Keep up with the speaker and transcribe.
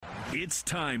It's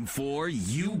time for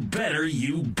You Better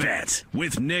You Bet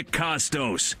with Nick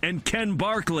Costos and Ken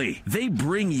Barkley. They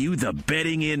bring you the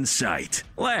betting insight,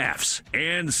 laughs,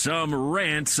 and some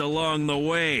rants along the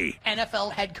way.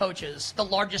 NFL head coaches, the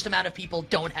largest amount of people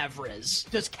don't have Riz.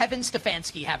 Does Kevin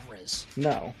Stefanski have Riz?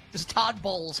 No. Does Todd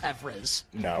Bowles have Riz?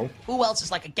 No. Who else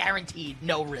is like a guaranteed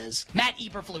no Riz? Matt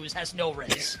Eberflus has no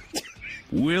Riz.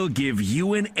 We'll give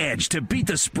you an edge to beat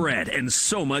the spread and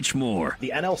so much more.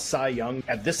 The NL Cy Young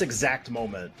at this exact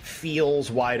moment feels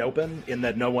wide open in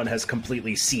that no one has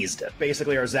completely seized it.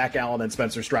 Basically, are Zach Allen and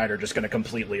Spencer Strider just going to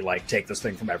completely take this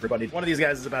thing from everybody? One of these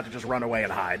guys is about to just run away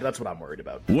and hide. That's what I'm worried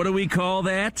about. What do we call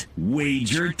that?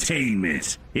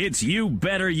 Wagertainment. It's You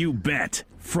Better You Bet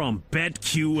from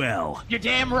BetQL. You're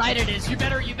damn right it is. You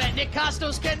better you bet. Nick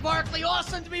Costos, Ken Barkley,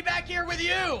 awesome to be back here with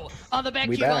you on the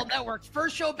BetQL Network.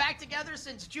 First show back together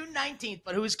since June 19th,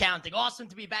 but who's counting? Awesome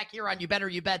to be back here on You Better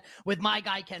You Bet with my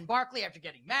guy Ken Barkley after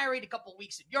getting married, a couple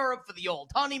weeks in Europe for the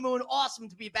old honeymoon. Awesome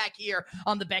to be back here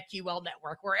on the BetQL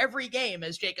Network, where every game,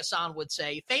 as Jake Hassan would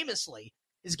say, famously,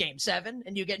 is Game 7,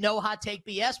 and you get no hot take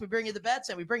BS. We bring you the bets,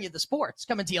 and we bring you the sports.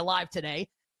 Coming to you live today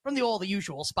from all the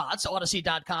usual spots,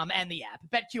 Odyssey.com and the app,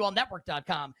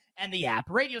 BetQLNetwork.com and the app.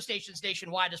 Radio stations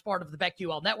nationwide as part of the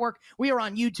BetQL Network. We are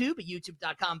on YouTube at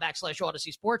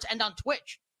YouTube.com/Odyssey Sports and on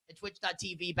Twitch at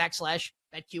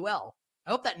Twitch.tv/BetQL. I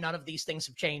hope that none of these things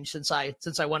have changed since I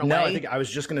went away. No, I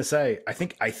was just going to say, I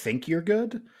think you're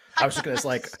good. I was just going to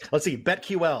let's see,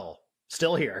 BetQL.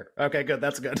 Still here. Okay, good.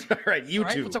 That's good. All right,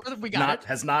 YouTube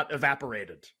has not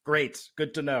evaporated. Great.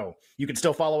 Good to know. You can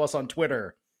still follow us on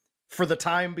Twitter. For the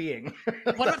time being.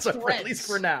 What about Threads? At least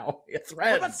for now. Yeah,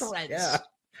 Threads. What about Threads? Yeah.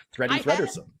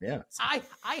 Threaderson. Yeah. I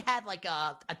had like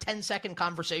a 10-second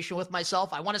conversation with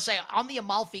myself. I want to say on the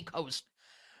Amalfi Coast,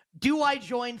 do I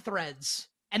join Threads?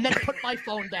 And then put my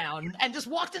phone down and just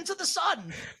walked into the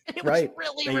sun. And it was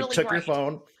really, and you really took great. Your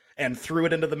phone and threw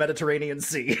it into the Mediterranean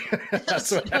Sea.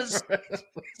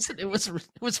 It was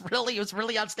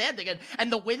really outstanding.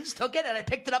 And the winds took it, and I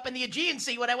picked it up in the Aegean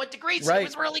Sea when I went to Greece. Right. It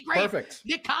was really great. Perfect.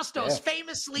 Nick Costos,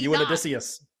 famously You and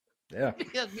Odysseus. Yeah.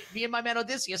 Me and my man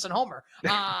Odysseus and Homer.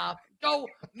 Go,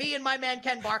 me and my man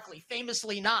Ken Barkley,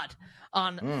 famously not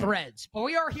on Threads. But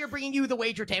we are here bringing you the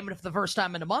Wagertainment for the first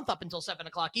time in a month up until 7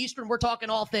 o'clock Eastern. We're talking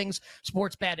all things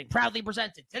sports betting. Proudly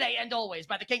presented today and always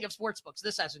by the king of sportsbooks.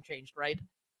 This hasn't changed, right?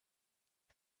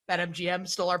 BetMGM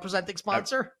still our presenting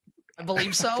sponsor? I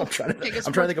believe so. I'm trying to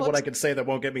think of what I could say that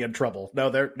won't get me in trouble. No,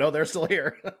 they're still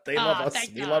here. They love us.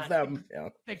 We love them. Yeah.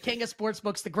 The king of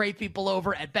sportsbooks, the great people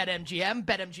over at BetMGM,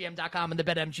 BetMGM.com and the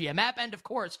BetMGM app, and of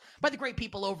course, by the great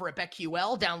people over at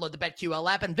BetQL. Download the BetQL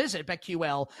app and visit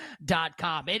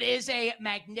BetQL.com. It is a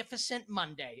magnificent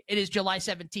Monday. It is July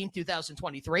 17th,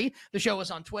 2023. The show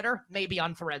is on Twitter, maybe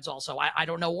on Threads also. I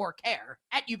don't know or care.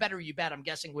 At You Better You Bet, I'm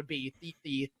guessing would be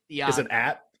the Is it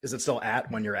at? Is it still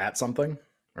at when you're at something?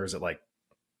 Or is it like,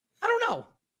 I don't know.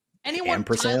 Anyone,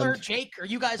 ampersand? Tyler, Jake, are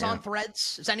you guys on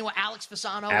Threads? Is anyone, Alex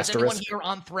Fasano, Asterisk? is anyone here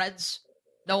on Threads?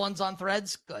 No one's on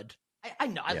Threads? Good. I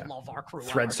know. I love our crew.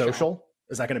 Thread Social? Show.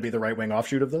 Is that going to be the right wing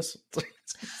offshoot of this?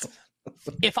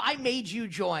 If I made you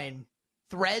join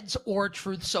Threads or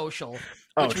Truth Social,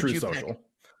 Truth Social. Pick?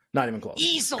 Not even close.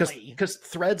 Easily. Because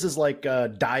Threads is like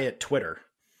diet Twitter.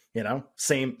 You know,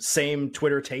 same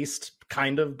Twitter taste,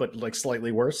 kind of, but like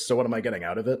slightly worse. So what am I getting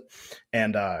out of it?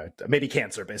 And maybe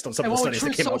cancer, based on some of the studies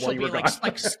that came out while you were gone.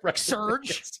 Like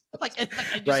Surge,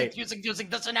 using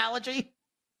this analogy.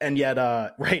 And yet,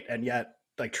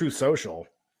 like Truth Social,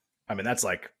 I mean, that's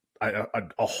like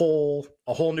a whole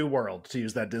new world, to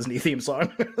use that Disney theme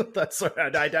song.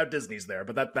 I doubt Disney's there,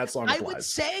 but that song applies. I would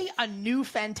say a new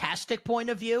fantastic point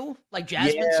of view, like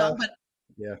Jasmine's song, but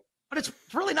it's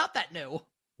really not that new.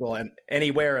 Well, and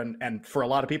anywhere, and for a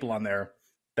lot of people on there,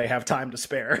 they have time to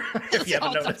spare, if you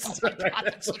haven't noticed.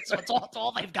 It's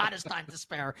all they've got is time to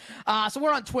spare. So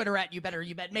we're on Twitter at You Better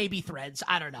You Bet, maybe Threads,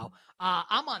 I don't know.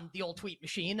 I'm on the old tweet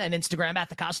machine and Instagram at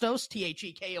the Costos,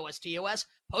 TheKostos.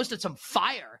 Posted some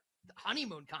fire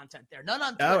honeymoon content there. None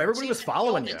on Twitter. Oh, everybody was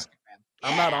following you. Yeah.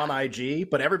 I'm not on IG,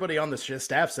 but everybody on the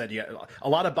staff said, a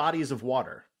lot of bodies of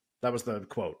water. That was the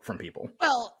quote from people.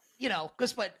 Well, you know,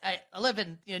 because I live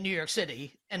in New York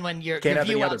City, and when your can't have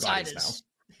view any other outside bodies is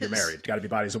now. You're married. Got to be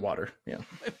bodies of water. Yeah.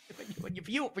 When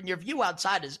your view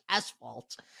outside is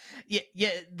asphalt,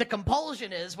 the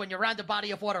compulsion is when you're around a body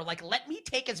of water. Like, let me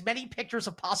take as many pictures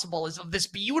as possible of this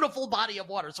beautiful body of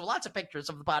water. So lots of pictures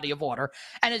of the body of water.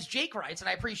 And as Jake writes, and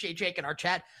I appreciate Jake in our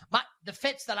chat, the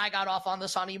fits that I got off on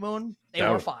this honeymoon, they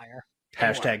were fire.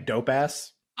 Hashtag dope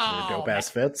ass. Dope ass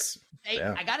fits.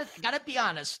 I gotta be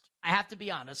honest. I have to be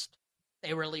honest.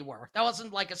 They really were. That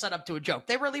wasn't like a setup to a joke.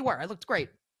 They really were. I looked great.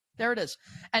 There it is.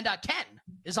 And Ken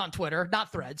is on Twitter,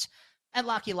 not Threads, and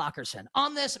Lockie Lockerson.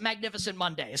 On this magnificent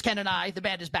Monday, as Ken and I, the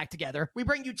band is back together, we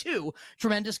bring you two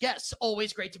tremendous guests.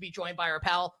 Always great to be joined by our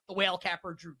pal, the whale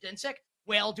capper, Drew Dinsick.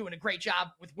 Whale doing a great job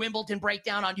with Wimbledon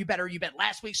breakdown on You Better You Bet.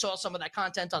 Last week, saw some of that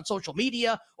content on social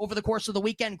media over the course of the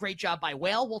weekend. Great job by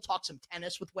Whale. We'll talk some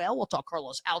tennis with Whale. We'll talk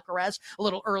Carlos Alcaraz, a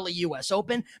little early U.S.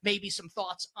 Open, maybe some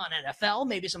thoughts on NFL,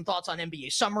 maybe some thoughts on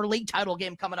NBA Summer League title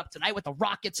game coming up tonight with the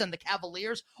Rockets and the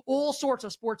Cavaliers. All sorts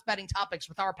of sports betting topics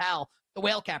with our pal, the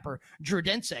whale capper, Drew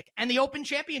Dinsick. And the Open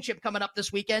Championship coming up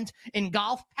this weekend in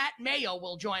golf. Pat Mayo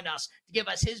will join us to give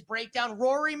us his breakdown.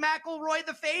 Rory McIlroy,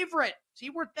 the favorite. Is he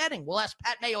worth betting? We'll ask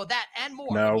Pat Mayo that and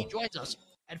more when he joins us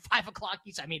at 5 o'clock.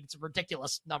 It's a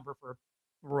ridiculous number for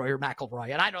Rory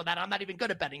McIlroy. And I know that. I'm not even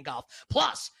good at betting golf.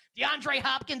 Plus, DeAndre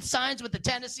Hopkins signs with the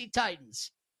Tennessee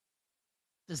Titans.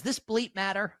 Does this bleep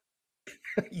matter?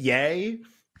 Yay?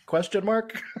 Question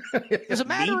mark? Does it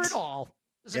matter at all?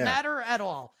 Does it matter at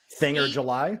all? Thing or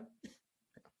July?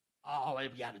 Oh, we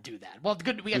got to do that. Well,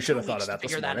 good. We should have thought of that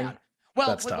this morning. Out.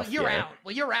 Well, you're out.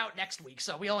 Well, you're out next week,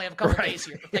 so we only have a couple days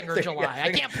here for Thing or July.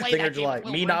 I can't play that July.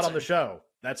 Me not on the show.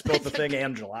 That's both the Thing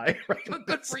and July.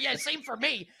 Good for you. Same for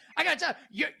me. I got to tell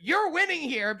you, you're winning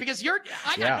here because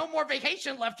I got no more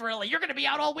vacation left, really. You're going to be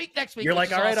out all week next week. You're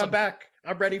like, all right, awesome. I'm back.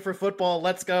 I'm ready for football.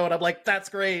 Let's go. And I'm like, that's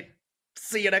great.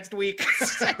 See you next week.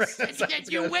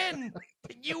 You win.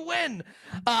 You win.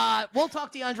 We'll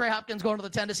talk DeAndre Hopkins going to the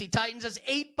Tennessee Titans as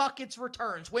 8 buckets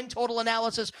returns. Win total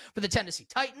analysis for the Tennessee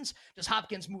Titans. Does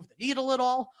Hopkins move the needle at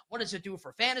all? What does it do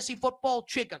for fantasy football?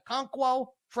 Chika Okonkwo,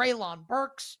 Treylon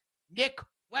Burks, Nick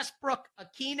Westbrook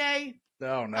Akine,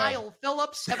 Kyle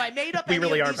Phillips. Have I made up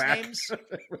any of these names?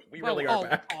 We really are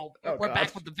back. We're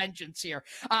back with the vengeance here.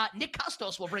 Nick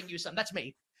Costos will bring you some. That's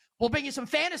me. We'll bring you some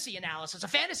fantasy analysis, a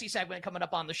fantasy segment coming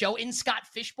up on the show in Scott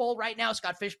Fishbowl right now.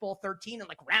 Scott Fishbowl 13 and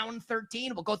round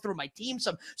 13. We'll go through my team,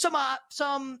 some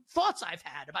thoughts I've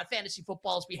had about fantasy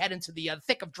football as we head into the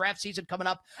thick of draft season coming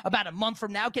up about a month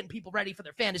from now, getting people ready for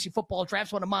their fantasy football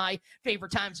drafts, one of my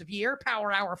favorite times of year.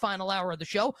 Power hour, final hour of the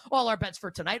show. All our bets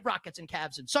for tonight, Rockets and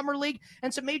Cavs in Summer League,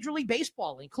 and some Major League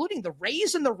Baseball, including the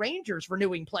Rays and the Rangers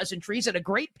renewing pleasantries and a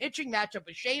great pitching matchup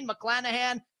with Shane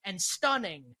McClanahan and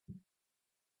stunning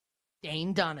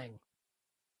Dane Dunning.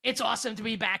 It's awesome to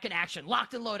be back in action.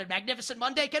 Locked and loaded. Magnificent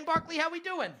Monday. Ken Barkley, how we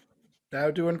doing?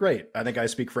 Doing great. I think I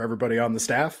speak for everybody on the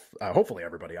staff. Hopefully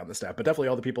everybody on the staff, but definitely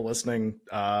all the people listening.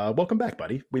 Welcome back,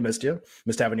 buddy. We missed you.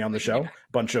 Missed having you on the show. A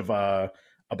bunch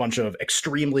of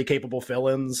extremely capable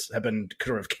fill-ins have been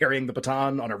sort of carrying the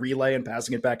baton on a relay and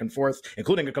passing it back and forth,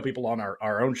 including a couple people on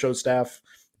our own show staff.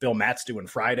 Bill Matt's doing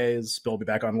Fridays. Bill will be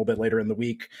back on a little bit later in the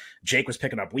week. Jake was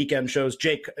picking up weekend shows.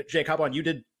 Jake, hop on.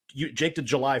 Jake did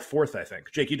July 4th, I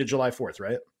think. Jake, you did July 4th,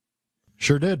 right?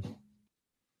 Sure did.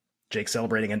 Jake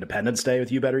celebrating Independence Day with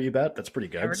You Better You Bet. That's pretty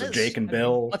good. So Jake and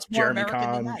Bill, Jeremy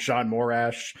Kahn, Sean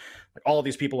Morash, all of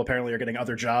these people apparently are getting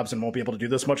other jobs and won't be able to do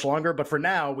this much longer. But for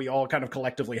now, we all kind of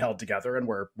collectively held together and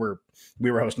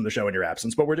we were hosting the show in your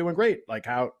absence. But we're doing great.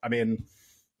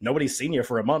 Nobody's seen you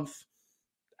for a month.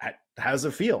 How does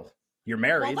it feel? You're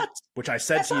married, which I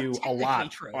said to you a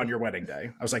lot on your wedding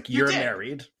day. I was like, you're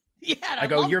married. Yeah, I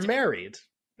go, you're married.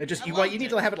 It just you need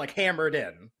to have it hammered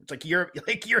in. It's you're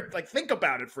think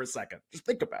about it for a second. Just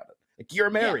think about it.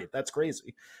 You're married. Yeah. That's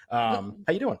crazy. How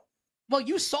you doing? Well,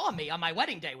 you saw me on my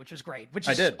wedding day, which was great. Which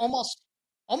is I did. almost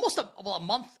a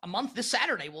month. A month this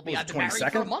Saturday will be. I've been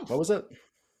married for a month. What was it?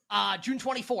 June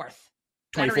 24th.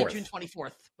 Saturday, June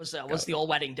 24th was the old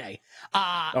wedding day.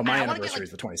 My anniversary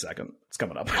is the 22nd. It's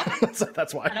coming up.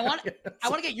 That's why. And I want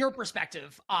to get your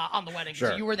perspective on the wedding.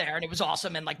 Sure. So you were there, and it was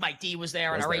awesome. And Mike D was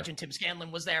there, and our agent Tim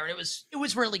Scanlon was there, and it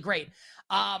was really great.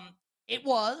 It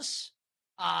was.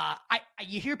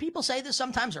 You hear people say this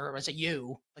sometimes, or was it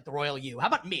you, like the royal you? How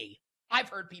about me? I've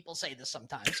heard people say this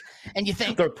sometimes, and you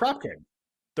think the prop king,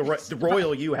 the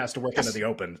royal you has to work into the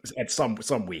Open at some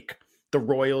week. The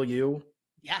royal you.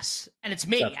 Yes, and it's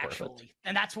me actually,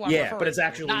 and that's why. Yeah, but it's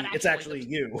actually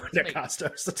you, Nick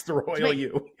Costos. It's the royal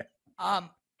you.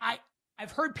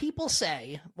 I've heard people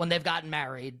say when they've gotten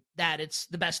married that it's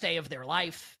the best day of their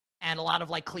life, and a lot of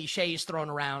cliches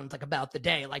thrown around about the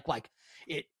day,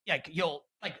 you'll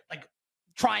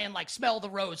try and smell the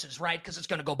roses, right? Because it's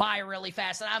going to go by really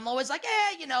fast. And I'm always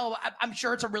I'm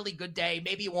sure it's a really good day.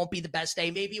 Maybe it won't be the best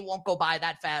day. Maybe it won't go by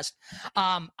that fast.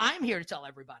 I'm here to tell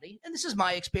everybody, and this is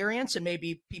my experience, and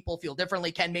maybe people feel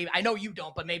differently. Ken, maybe I know you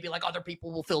don't, but maybe other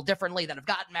people will feel differently that have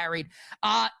gotten married.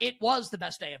 It was the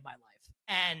best day of my life.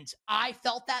 And I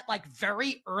felt that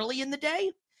very early in the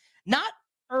day, not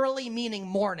early meaning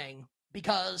morning,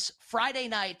 because Friday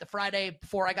night, the Friday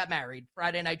before I got married,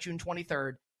 Friday night, June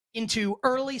 23rd, into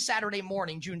early Saturday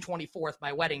morning, June 24th,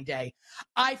 my wedding day,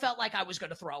 I felt like I was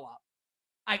going to throw up.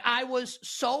 I was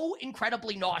so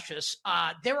incredibly nauseous.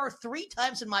 There are 3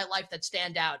 times in my life that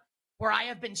stand out where I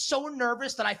have been so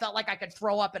nervous that I felt like I could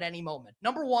throw up at any moment.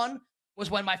 Number 1 was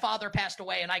when my father passed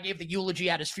away and I gave the eulogy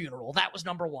at his funeral. That was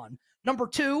number 1. Number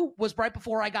 2 was right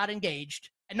before I got engaged.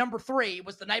 And number 3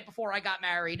 was the night before I got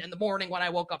married and the morning when I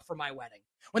woke up for my wedding.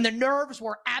 When the nerves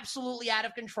were absolutely out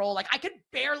of control, like I could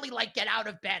barely get out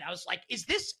of bed. I was like, is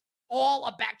this all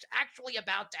actually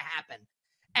about to happen?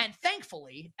 And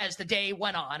thankfully, as the day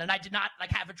went on, and I did not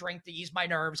have a drink to ease my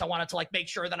nerves, I wanted to make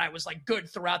sure that I was good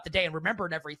throughout the day and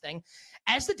remembered everything.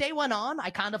 As the day went on, I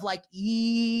kind of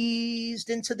eased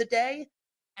into the day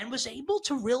and was able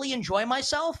to really enjoy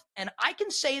myself. And I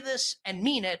can say this and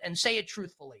mean it and say it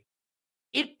truthfully.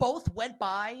 It both went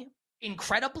by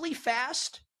incredibly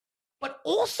fast, but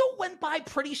also went by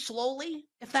pretty slowly,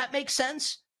 if that makes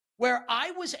sense, where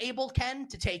I was able, Ken,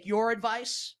 to take your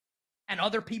advice and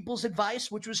other people's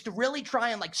advice, which was to really try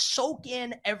and soak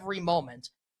in every moment.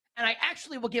 And I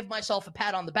actually will give myself a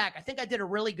pat on the back. I think I did a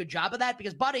really good job of that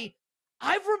because, buddy,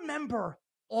 I remember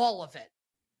all of it.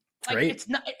 Great.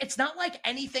 It's not like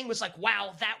anything was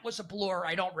wow, that was a blur.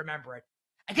 I don't remember it.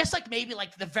 I guess maybe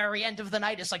the very end of the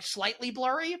night is slightly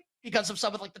blurry because of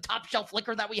some of the top shelf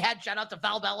liquor that we had. Shout out to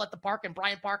Val Bell at the park in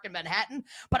Bryant Park in Manhattan.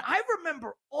 But I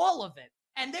remember all of it.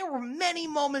 And there were many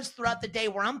moments throughout the day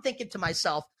where I'm thinking to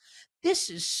myself, this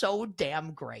is so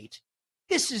damn great.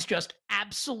 This is just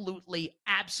absolutely,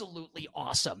 absolutely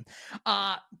awesome.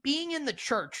 Being in the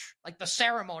church, the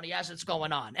ceremony as it's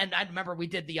going on. And I remember we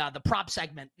did the prop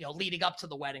segment, leading up to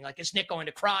the wedding. Is Nick going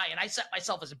to cry? And I set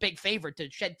myself as a big favorite to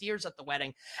shed tears at the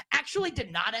wedding. Actually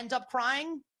did not end up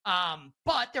crying.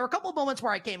 But there were a couple of moments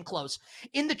where I came close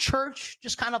in the church,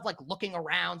 just kind of looking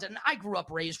around. And I grew up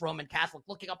raised Roman Catholic,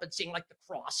 looking up and seeing the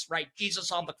cross, right?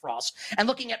 Jesus on the cross, and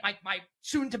looking at my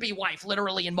soon to be wife,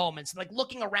 literally in moments, and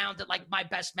looking around at my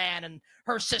best man and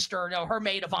her sister, her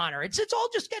maid of honor. It's all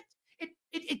just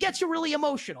it gets you really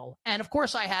emotional. And of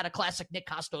course I had a classic Nick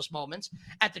Costos moment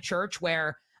at the church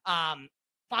where,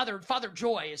 Father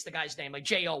Joy is the guy's name,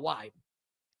 Joy.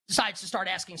 Decides to start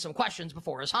asking some questions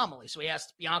before his homily. So he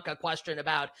asked Bianca a question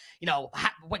about,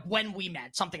 when we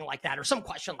met, something like that, or some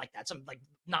question like that, some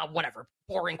not whatever,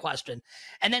 boring question.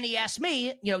 And then he asked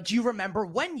me, do you remember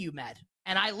when you met?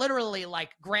 And I literally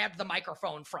grabbed the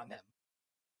microphone from him.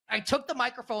 I took the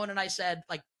microphone and I said,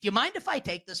 do you mind if I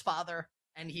take this, Father?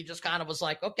 And he just kind of was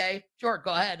like, okay, sure,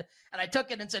 go ahead. And I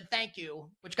took it and said, thank you,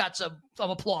 which got some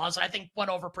applause. I think went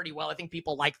over pretty well. I think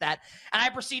people liked that. And I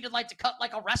proceeded to cut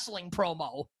a wrestling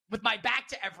promo with my back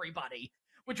to everybody,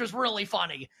 which was really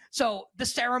funny. So the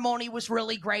ceremony was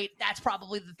really great. That's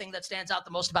probably the thing that stands out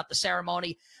the most about the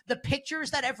ceremony. The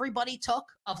pictures that everybody took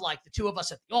of the 2 of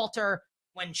us at the altar,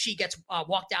 when she gets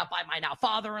walked out by my now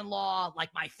father-in-law,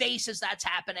 my face as that's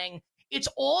happening. It's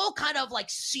all kind of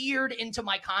seared into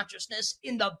my consciousness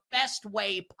in the best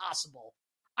way possible.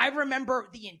 I remember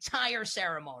the entire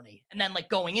ceremony and then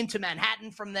going into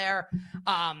Manhattan from there.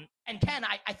 And Ken,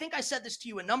 I think I said this to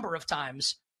you a number of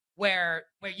times where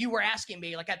you were asking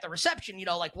me at the reception,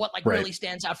 what right. really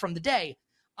stands out from the day.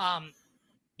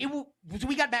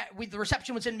 We got back. The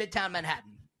reception was in Midtown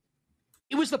Manhattan.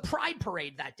 It was the Pride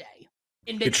Parade that day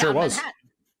in Midtown it sure was. Manhattan.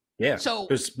 Yeah, so,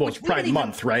 it was Pride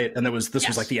Month, right? And this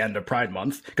was the end of Pride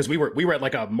Month because we were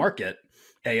at a market,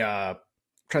 trying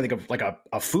to think of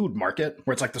a food market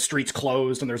where it's the streets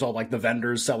closed and there's all the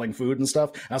vendors selling food and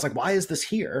stuff. And I was like, why is this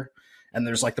here? And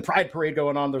there's the Pride Parade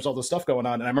going on. There's all this stuff going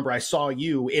on. And I remember I saw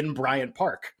you in Bryant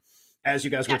Park as you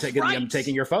guys were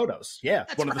taking your photos. Yeah,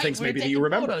 That's one of the things maybe that you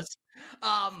remember.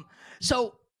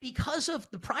 So because of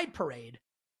the Pride Parade,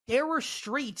 there were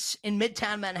streets in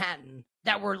Midtown Manhattan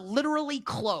that were literally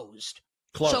closed.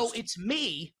 So it's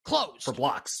me closed for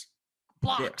blocks.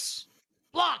 Blocks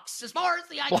as far as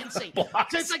the eye can see.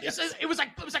 So it was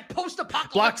like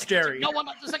post-apocalyptic. Blocks, Jerry. No one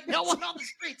on the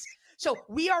streets. So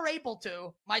we are able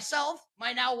to, myself,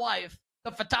 my now wife,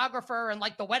 the photographer, and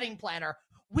the wedding planner.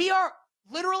 We have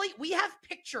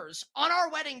pictures on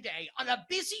our wedding day on a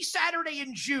busy Saturday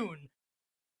in June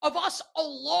of us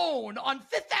alone on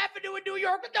Fifth Avenue in New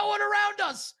York with no one around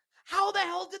us. How the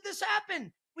hell did this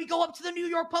happen? We go up to the New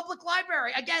York Public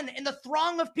Library, again, in the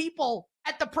throng of people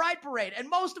at the Pride Parade. And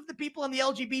most of the people in the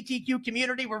LGBTQ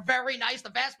community were very nice. The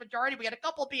vast majority, we had a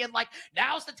couple being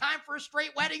now's the time for a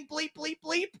straight wedding, bleep, bleep,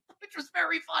 bleep, which was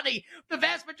very funny. The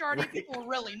vast majority of people were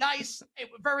really nice. It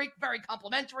was very, very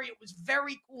complimentary. It was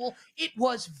very cool. It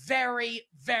was very,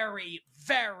 very,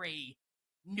 very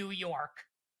New York.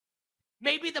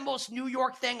 maybe the most New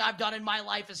York thing I've done in my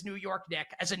life as New York Nick,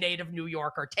 as a native New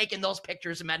Yorker, taking those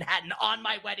pictures of Manhattan on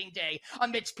my wedding day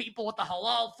amidst people with the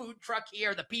halal food truck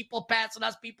here, the people passing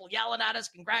us, people yelling at us,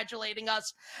 congratulating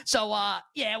us. So,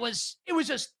 yeah, it was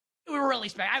just, we were really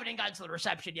special. I haven't even gotten to the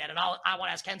reception yet, and I want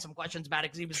to ask Ken some questions about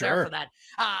it because he was there for that.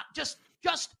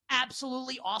 Just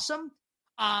absolutely awesome.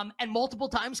 And multiple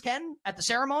times, Ken, at the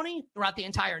ceremony throughout the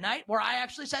entire night, where I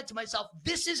actually said to myself,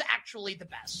 this is actually the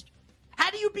best. How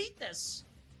do you beat this?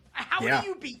 How do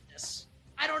you beat this?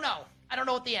 I don't know. I don't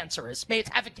know what the answer is. Maybe it's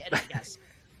have a kid, I guess.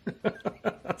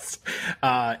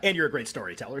 And you're a great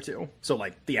storyteller too. So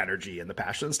like the energy and the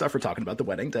passion and stuff. We're talking about the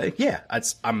wedding day. Yeah,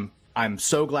 I'm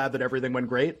so glad that everything went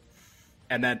great.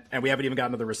 And we haven't even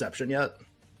gotten to the reception yet.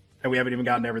 And we haven't even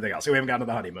gotten to everything else. We haven't gotten to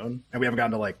the honeymoon. And we haven't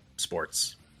gotten to like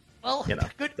sports. Well,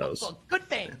 good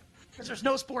thing. Because there's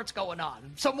no sports going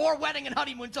on. So more wedding and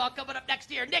honeymoon talk coming up next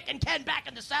year. Nick and Ken back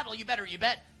in the saddle. You better, you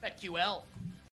bet. BetQL.